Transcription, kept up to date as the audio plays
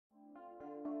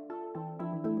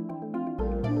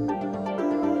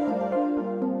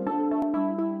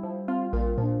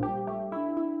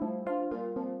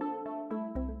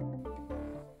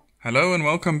Hello and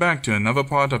welcome back to another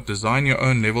part of Design Your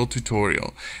Own Level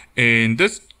tutorial. In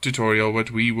this tutorial,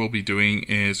 what we will be doing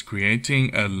is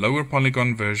creating a lower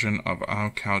polygon version of our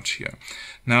couch here.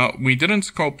 Now, we didn't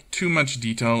sculpt too much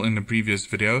detail in the previous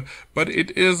video, but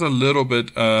it is a little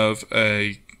bit of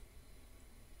a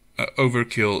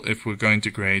overkill if we're going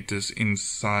to create this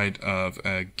inside of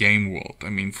a game world. I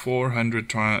mean,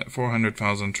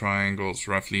 400,000 triangles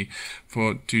roughly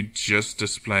to just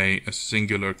display a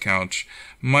singular couch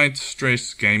might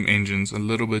stress game engines a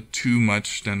little bit too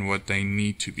much than what they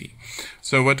need to be.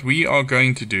 So what we are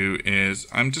going to do is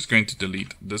I'm just going to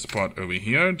delete this part over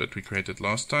here that we created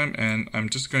last time, and I'm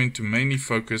just going to mainly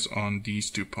focus on these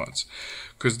two parts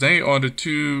because they are the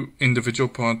two individual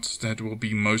parts that will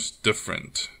be most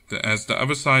different. As the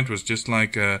other side was just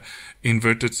like a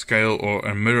inverted scale or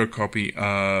a mirror copy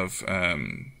of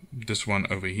this one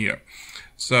over here.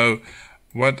 So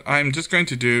what I'm just going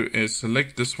to do is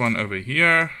select this one over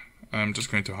here. I'm just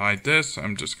going to hide this.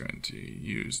 I'm just going to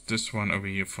use this one over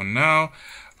here for now.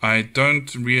 I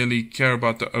don't really care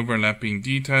about the overlapping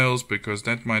details because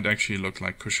that might actually look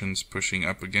like cushions pushing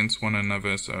up against one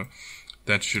another. So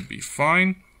that should be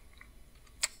fine.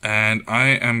 And I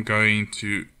am going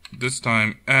to this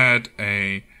time add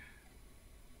a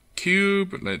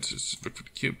cube. Let's just look for the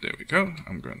cube. There we go.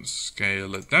 I'm going to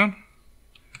scale it down.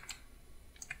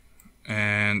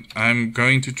 And I'm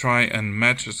going to try and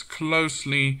match as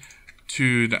closely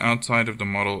to the outside of the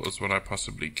model as what I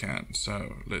possibly can.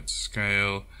 So let's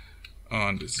scale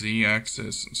on the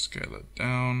Z-axis and scale it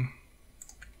down.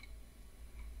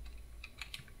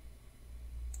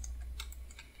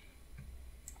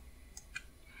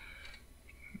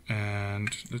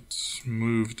 And let's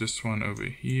move this one over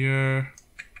here.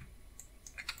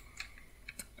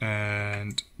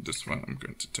 And this one I'm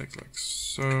going to take like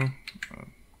so.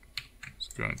 Let's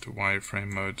go into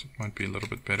wireframe mode. It might be a little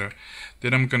bit better.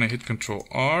 Then I'm going to hit Control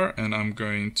R and I'm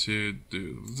going to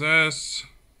do this.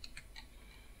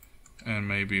 And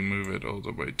maybe move it all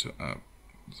the way to up.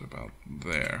 It's about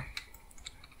there.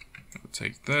 I'll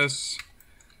take this.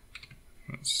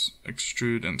 Let's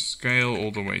extrude and scale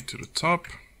all the way to the top.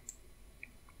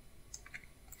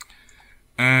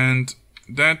 And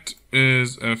that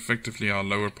is effectively our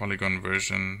lower polygon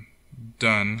version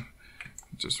done.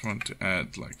 Just want to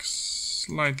add like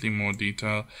slightly more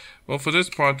detail. Well, for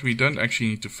this part we don't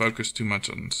actually need to focus too much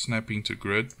on snapping to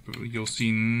grid, but you'll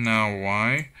see now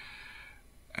why.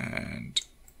 And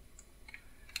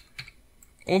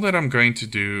all that I'm going to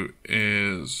do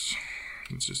is,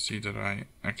 let's just see that I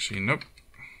actually, nope.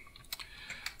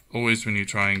 Always when you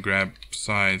try and grab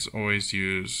sides, always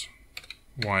use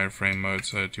wireframe mode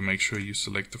so that you make sure you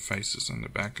select the faces on the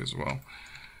back as well,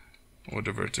 or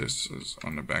the vertices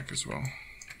on the back as well.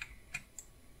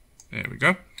 There we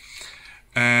go.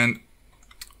 And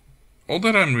all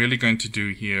that I'm really going to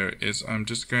do here is I'm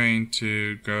just going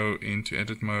to go into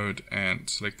edit mode and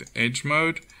select the edge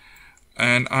mode,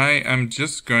 and I am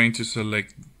just going to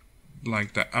select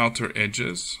like the outer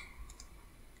edges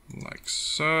like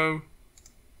so.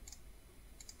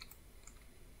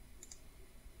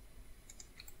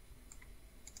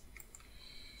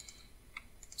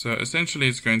 So essentially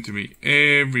it's going to be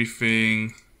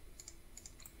everything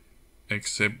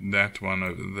except that one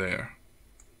over there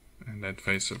and that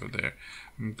face over there.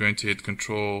 I'm going to hit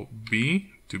Control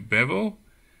B to bevel,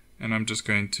 and I'm just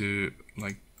going to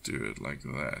like do it like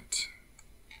that.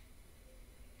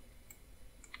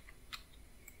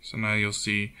 So now you'll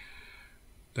see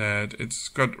that it's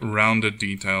got rounded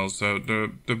details. So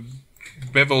the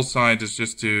bevel side is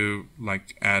just to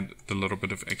like add the little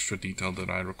bit of extra detail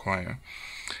that I require.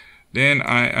 Then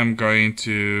I am going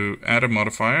to add a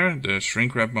modifier, the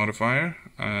shrink wrap modifier.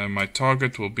 My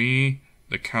target will be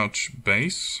the couch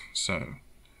base. So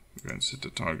we're going to set the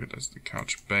target as the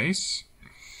couch base.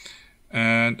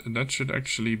 And that should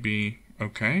actually be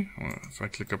okay. If I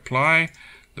click apply,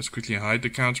 let's quickly hide the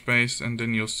couch base, and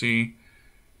then you'll see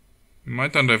you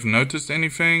might not have noticed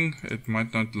anything. It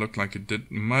might not look like it did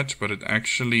much, but it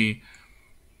actually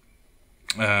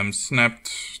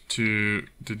snapped to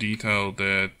the detail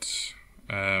that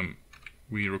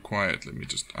we required. Let me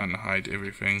just unhide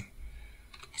everything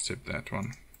except that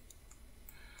one.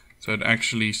 So it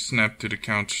actually snapped to the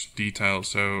couch detail,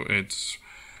 so it's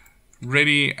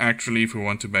ready actually if we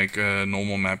want to make a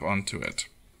normal map onto it.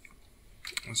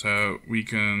 So we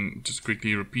can just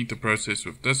quickly repeat the process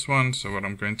with this one. So what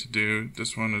I'm going to do,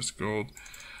 this one is called,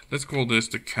 let's call this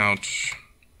the couch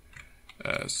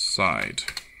side.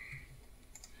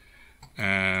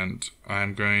 And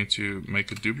I'm going to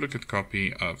make a duplicate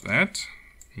copy of that,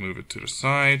 move it to the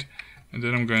side, and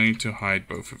then I'm going to hide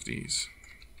both of these.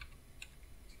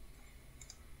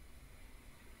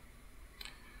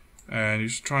 And you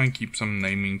should try and keep some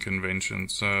naming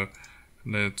conventions. So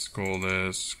let's call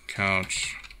this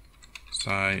couch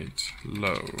side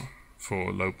low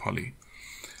for low poly.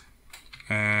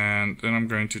 And then I'm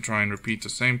going to try and repeat the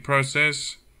same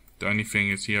process. The only thing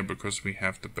is here, because we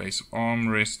have the base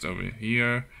armrest over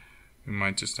here, we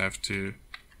might just have to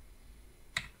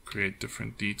create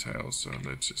different details. So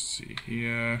let's just see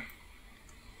here.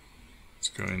 Let's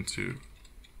go into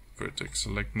vertex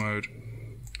select mode,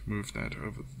 move that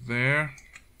over there,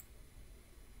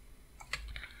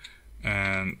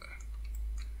 and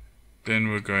then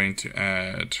we're going to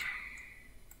add,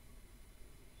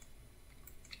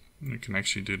 we can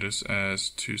actually do this as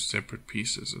two separate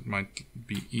pieces. It might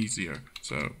be easier.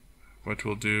 So what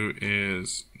we'll do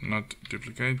is not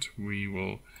duplicate, we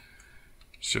will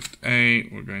Shift A,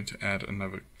 we're going to add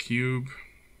another cube,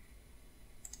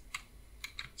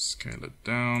 scale it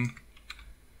down,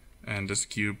 and this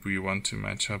cube we want to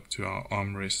match up to our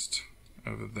armrest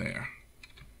over there.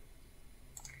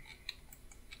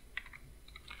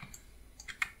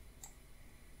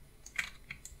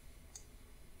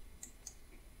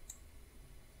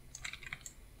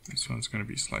 This one's going to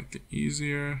be slightly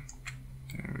easier.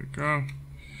 There we go.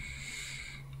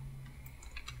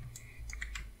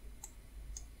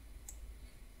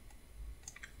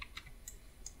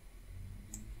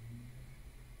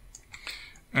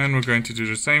 And we're going to do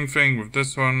the same thing with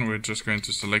this one. We're just going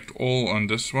to select all on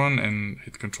this one and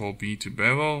hit Control B to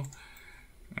bevel.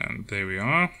 And there we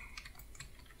are.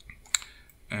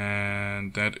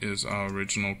 And that is our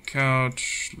original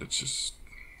couch. Let's just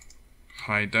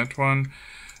hide that one.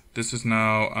 This is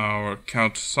now our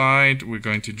couch side. We're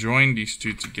going to join these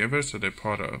two together so they're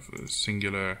part of a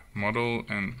singular model,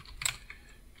 and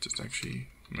just actually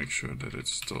make sure that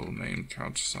it's still named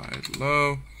couch side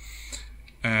low.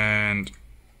 And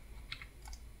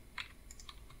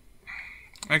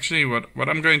actually what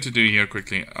I'm going to do here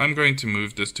quickly, I'm going to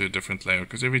move this to a different layer,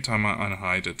 because every time I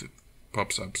unhide it, it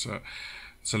pops up. So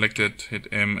select it, hit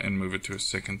M, and move it to a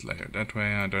second layer. That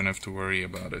way I don't have to worry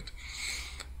about it.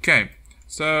 Okay,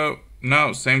 so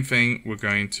now same thing, we're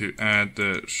going to add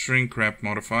the shrink wrap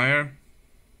modifier,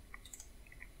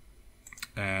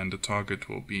 and the target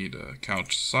will be the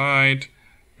couch side.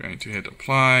 We're going to hit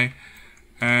apply,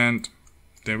 and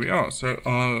there we are. So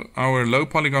our low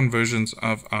polygon versions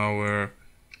of our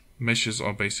meshes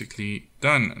are basically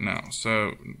done now.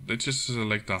 So let's just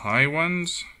select the high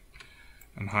ones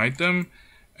and hide them.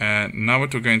 And now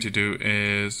what we're going to do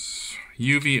is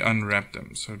UV unwrap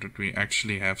them so that we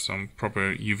actually have some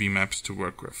proper UV maps to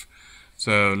work with.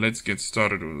 So let's get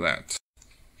started with that.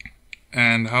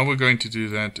 And how we're going to do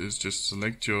that is just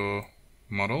select your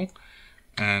model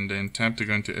and then tap to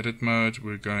go into edit mode.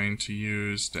 We're going to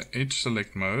use the edge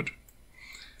select mode,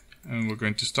 and we're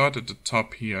going to start at the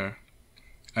top here,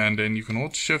 and then you can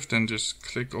hold shift and just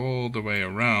click all the way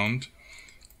around,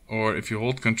 or if you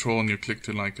hold control and you click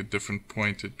to like a different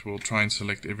point, it will try and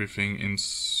select everything in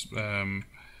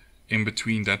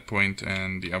between that point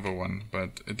and the other one.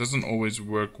 But it doesn't always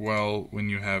work well when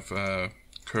you have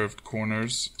curved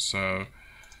corners, so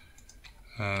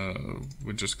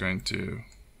we're just going to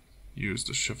use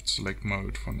the shift select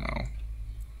mode for now.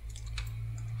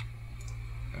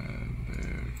 And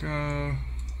there we go.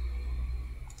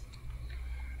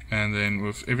 And then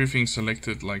with everything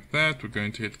selected like that, we're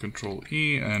going to hit Control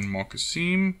E and mark a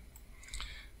seam.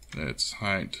 Let's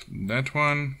hide that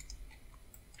one.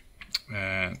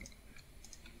 And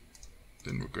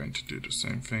then we're going to do the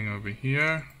same thing over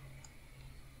here.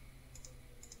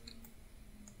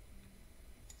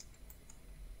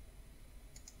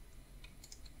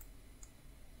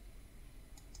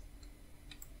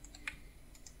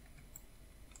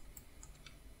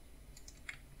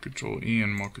 Control E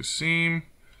and mark a seam.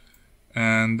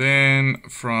 And then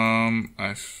from,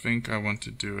 I think I want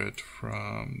to do it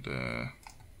from the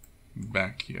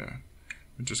back here.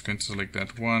 We're just going to select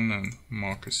that one and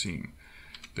mark a seam.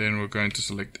 Then we're going to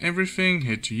select everything,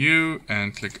 hit U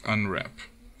and click unwrap.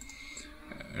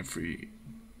 If we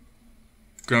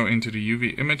go into the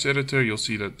UV image editor, you'll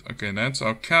see that, okay, that's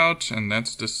our couch and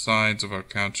that's the sides of our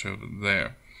couch over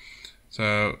there.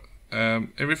 So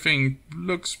everything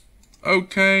looks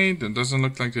okay. That doesn't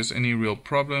look like there's any real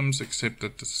problems, except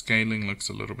that the scaling looks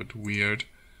a little bit weird.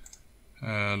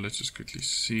 Let's just quickly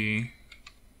see.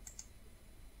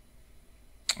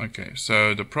 Okay,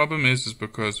 so the problem is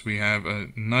because we have a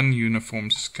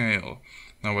non-uniform scale.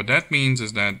 Now what that means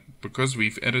is that because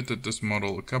we've edited this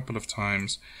model a couple of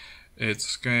times, its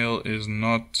scale is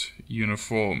not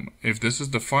uniform. If this is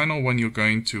the final one you're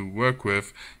going to work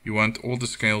with, you want all the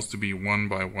scales to be 1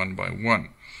 by 1 by 1.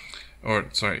 Or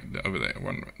sorry, over there,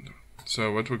 So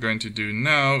what we're going to do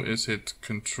now is hit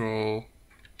Control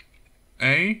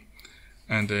A,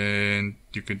 and then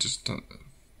you can just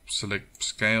select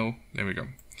scale. There we go.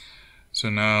 So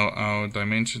now our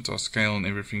dimensions, our scale, and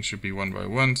everything should be 1 by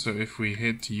 1. So if we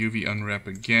hit UV unwrap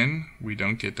again, we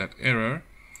don't get that error.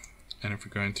 And if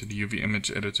we go into the UV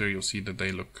image editor, you'll see that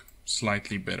they look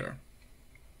slightly better.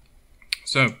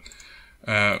 So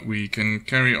we can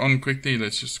carry on quickly.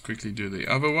 Let's just quickly do the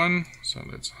other one. So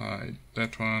let's hide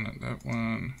that one and that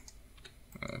one,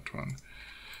 that one.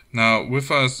 Now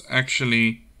with us,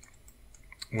 actually,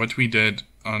 what we did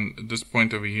on this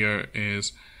point over here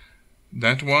is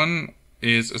that one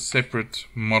is a separate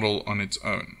model on its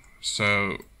own.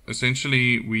 So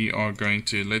essentially we are going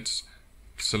to, let's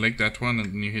select that one,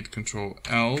 and then you hit Control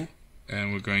L,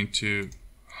 and we're going to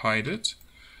hide it.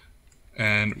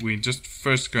 And we're just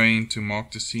first going to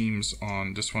mark the seams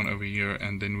on this one over here,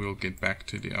 and then we'll get back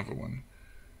to the other one.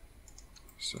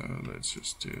 So let's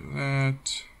just do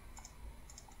that.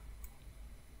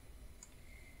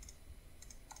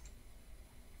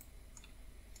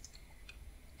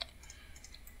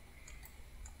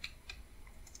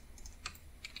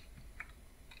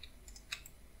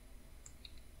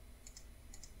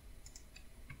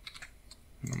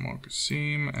 I'm going to mark a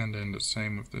seam, and then the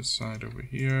same with this side over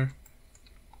here.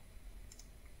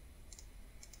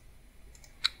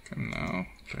 Come now,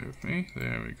 play with me.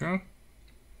 There we go.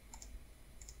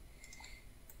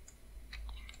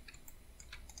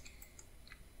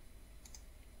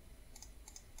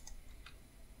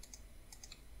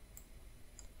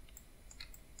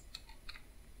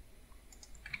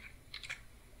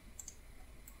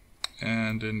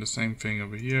 And then the same thing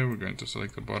over here. We're going to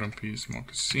select the bottom piece,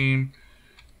 mark a seam.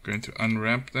 We're going to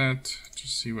unwrap that,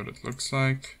 just see what it looks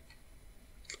like.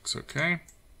 It looks okay.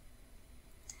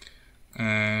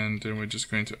 And then we're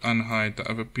just going to unhide the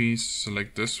other piece,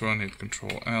 select this one, hit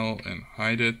Control L and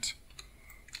hide it.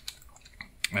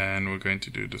 And we're going to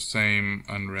do the same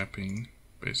unwrapping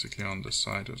basically on this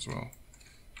side as well.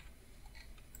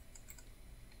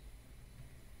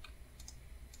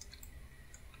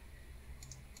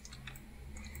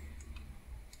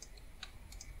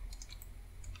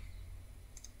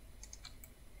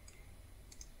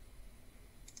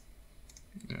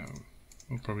 Yeah,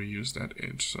 we'll probably use that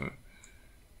edge, so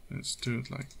let's do it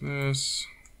like this.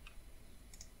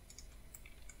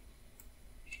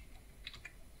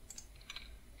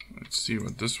 Let's see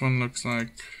what this one looks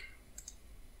like.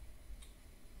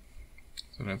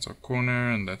 So that's our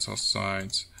corner and that's our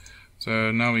sides.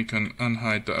 So now we can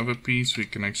unhide the other piece. We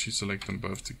can actually select them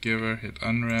both together, hit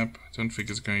unwrap. I don't think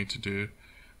it's going to do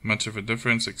much of a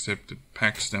difference, except it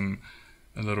packs them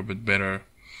a little bit better.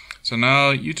 So now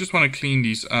you just want to clean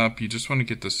these up. You just want to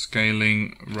get the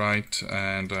scaling right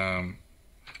and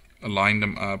align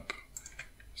them up.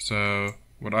 So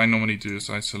what I normally do is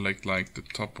I select like the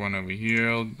top one over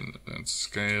here and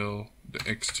scale the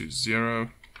X to 0.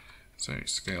 So you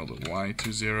scale the Y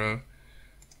to 0.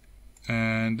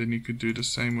 And then you could do the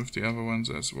same with the other ones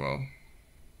as well.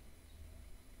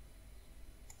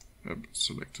 Oops,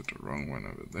 selected the wrong one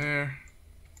over there.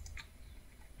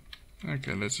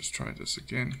 Okay, let's just try this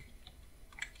again.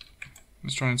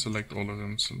 Let's try and select all of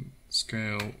them. So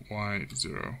scale Y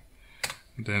 0.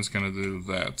 And then it's going to do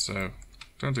that. So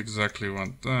don't exactly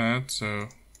want that. So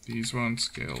these ones,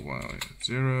 scale Y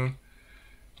 0.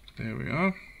 There we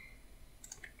are.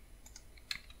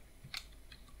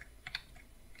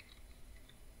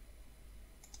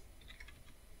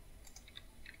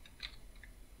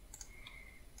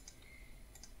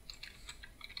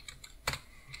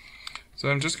 So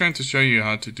I'm just going to show you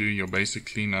how to do your basic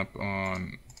cleanup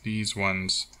on these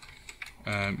ones.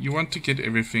 You want to get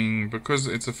everything, because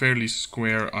it's a fairly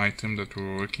square item that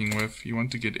we're working with, you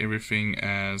want to get everything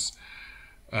as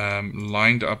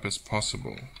lined up as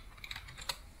possible.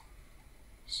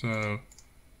 So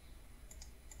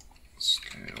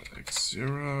scale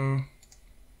X0,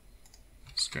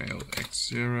 scale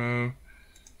X0,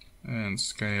 and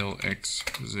scale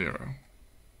X0.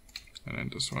 And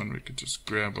then this one we could just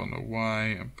grab on the Y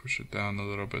and push it down a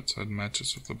little bit so it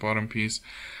matches with the bottom piece.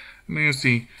 And then you'll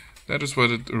see that is what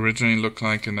it originally looked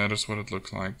like, and that is what it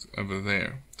looked like over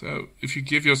there. So if you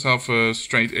give yourself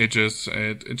straight edges,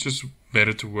 it's just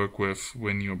better to work with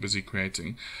when you're busy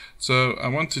creating. So I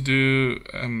want to do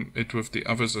it with the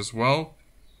others as well,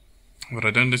 but I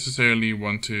don't necessarily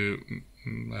want to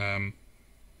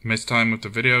miss time with the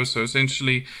video. So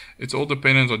essentially it's all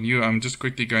dependent on you. I'm just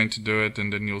quickly going to do it,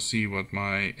 and then you'll see what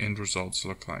my end results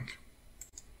look like.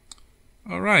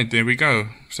 Alright, there we go.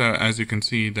 So as you can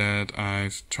see that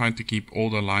I've tried to keep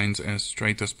all the lines as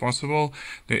straight as possible.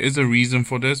 There is a reason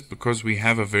for this, because we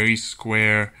have a very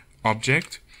square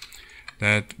object.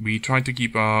 that we try to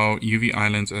keep our UV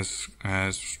islands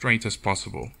as straight as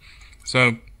possible.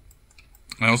 So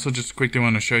I also just quickly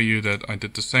want to show you that I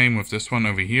did the same with this one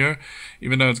over here.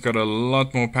 Even though it's got a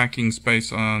lot more packing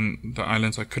space on the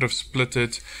islands, I could have split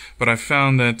it, but I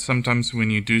found that sometimes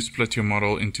when you do split your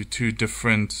model into two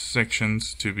different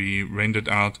sections to be rendered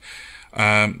out,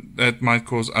 that might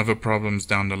cause other problems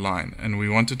down the line. And we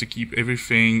wanted to keep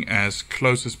everything as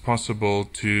close as possible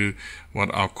to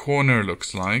what our corner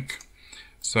looks like,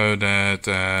 so that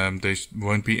there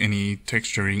won't be any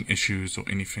texturing issues or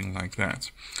anything like that.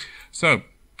 So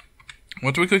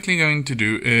what we're quickly going to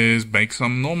do is bake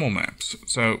some normal maps.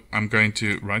 So I'm going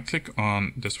to right click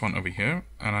on this one over here,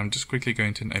 and I'm just quickly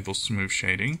going to enable smooth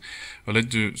shading. Well, let's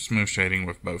do smooth shading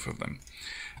with both of them.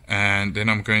 And then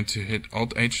I'm going to hit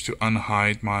Alt H to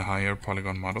unhide my higher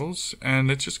polygon models. And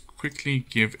let's just quickly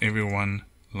give everyone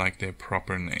like their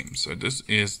proper name. So this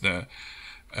is the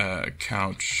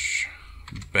couch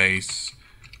base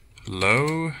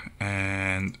low,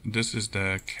 and this is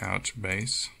the couch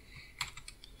base.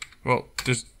 Well,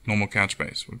 just normal couch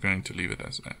base. We're going to leave it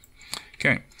as that.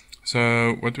 Okay,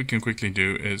 so what we can quickly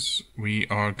do is we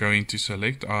are going to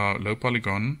select our low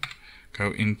polygon,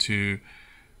 go into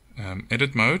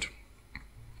edit mode.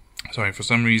 Sorry, for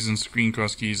some reason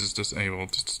screencast keys is disabled.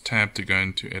 It's tab to go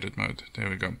into edit mode. There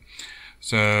we go.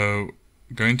 So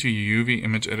going to UV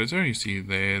image editor, you see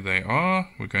there they are.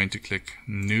 We're going to click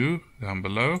new down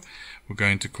below. We're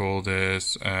going to call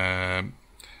this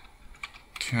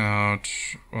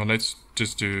couch, or let's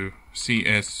just do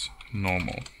CS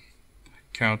normal,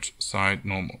 couch side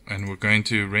normal, and we're going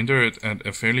to render it at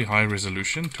a fairly high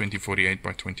resolution, 2048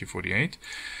 by 2048.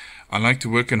 I like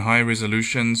to work in high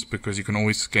resolutions because you can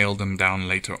always scale them down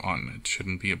later on. It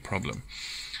shouldn't be a problem.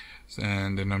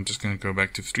 And then I'm just going to go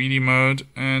back to 3D mode,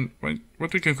 and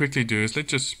what we can quickly do is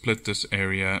let's just split this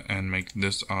area and make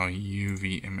this our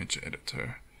UV image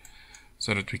editor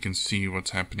so that we can see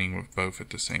what's happening with both at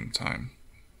the same time.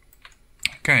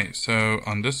 Okay, so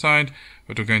on this side,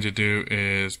 what we're going to do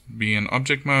is be in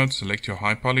object mode, select your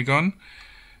high polygon.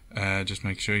 Just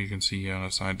make sure you can see here on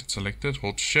the side it's selected.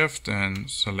 Hold shift and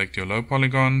select your low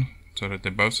polygon so that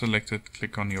they're both selected.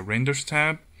 Click on your renders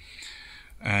tab.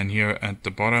 And here at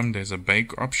the bottom, there's a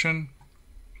bake option.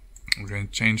 We're going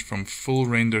to change from full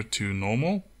render to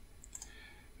normal.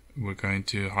 We're going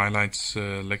to highlight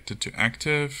selected to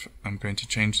active. I'm going to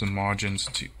change the margins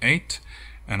to 8.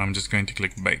 And I'm just going to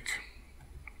click bake.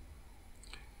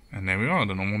 And there we are,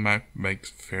 the normal map bakes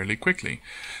fairly quickly.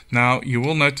 Now you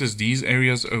will notice these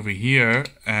areas over here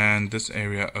and this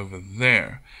area over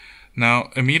there.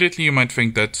 Now immediately you might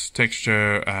think that's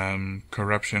texture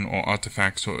corruption or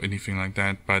artifacts or anything like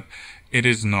that, but it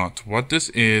is not. What this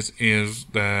is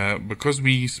because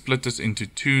we split this into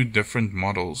two different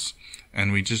models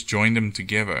and we just join them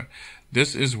together,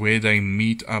 this is where they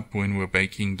meet up when we're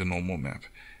baking the normal map.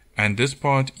 And this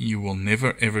part you will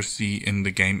never ever see in the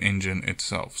game engine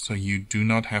itself, so you do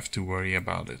not have to worry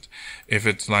about it. If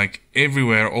it's like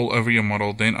everywhere all over your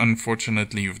model, then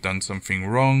unfortunately you've done something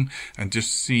wrong, and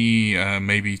just see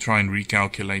maybe try and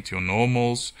recalculate your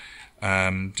normals.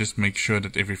 Just make sure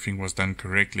that everything was done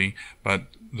correctly, but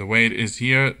the way it is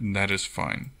here, that is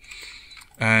fine.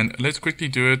 And let's quickly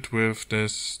do it with the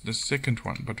second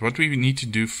one. But what we need to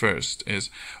do first is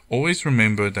always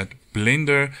remember that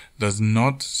Blender does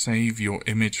not save your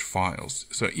image files.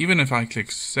 So even if I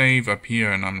click save up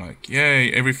here and I'm like,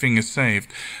 yay, everything is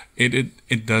saved,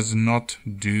 it does not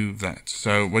do that.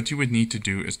 So what you would need to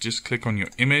do is just click on your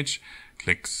image,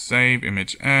 click save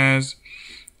image as,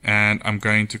 and I'm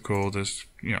going to call this,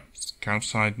 couch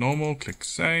side normal, click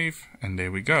save, and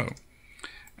there we go.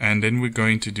 And then we're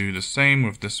going to do the same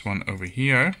with this one over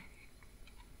here.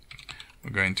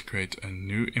 We're going to create a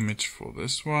new image for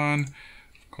this one.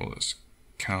 Call this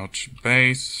couch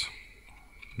base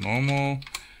normal.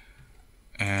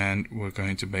 And we're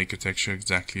going to bake a texture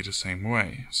exactly the same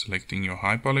way. Selecting your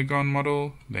high polygon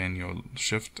model, then your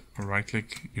shift right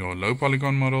click your low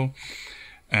polygon model.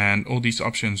 And all these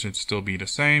options should still be the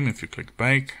same if you click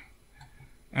bake.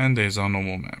 And there's our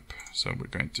normal map. So we're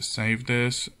going to save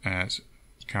this as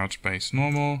couch base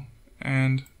normal,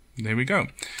 and there we go.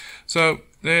 So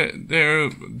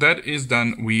that is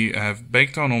done. We have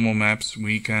baked our normal maps.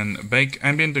 We can bake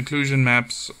ambient occlusion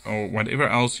maps or whatever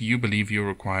else you believe you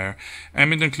require.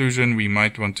 Ambient occlusion we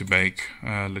might want to bake,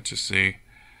 let's just see,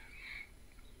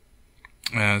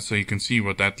 so you can see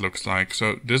what that looks like.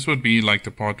 So this would be like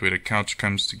the part where the couch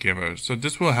comes together. So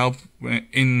this will help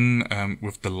in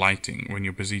with the lighting when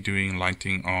you're busy doing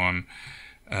lighting on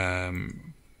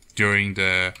during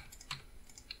the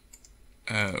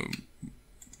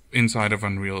inside of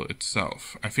Unreal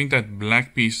itself. I think that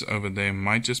black piece over there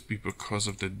might just be because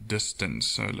of the distance.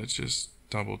 So let's just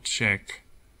double check,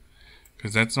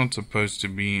 because that's not supposed to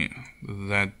be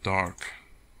that dark.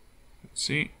 Let's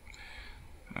see.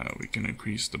 We can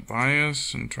increase the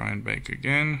bias and try and bake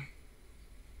again.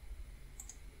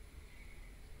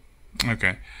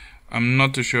 Okay, I'm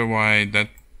not too sure why that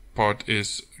part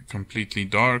is completely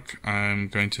dark. I'm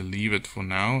going to leave it for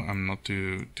now. I'm not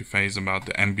too phased about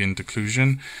the ambient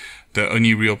occlusion. The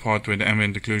only real part where the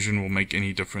ambient occlusion will make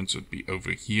any difference would be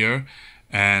over here.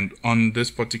 And on this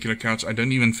particular couch, I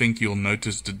don't even think you'll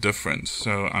notice the difference.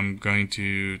 So I'm going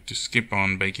to skip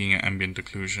on baking an ambient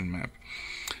occlusion map.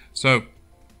 So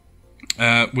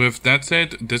with that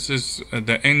said, this is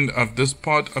the end of this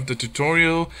part of the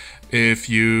tutorial. If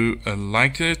you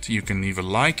liked it, you can leave a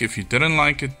like. If you didn't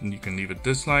like it, you can leave a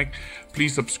dislike.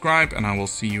 Please subscribe, and I will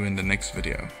see you in the next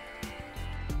video.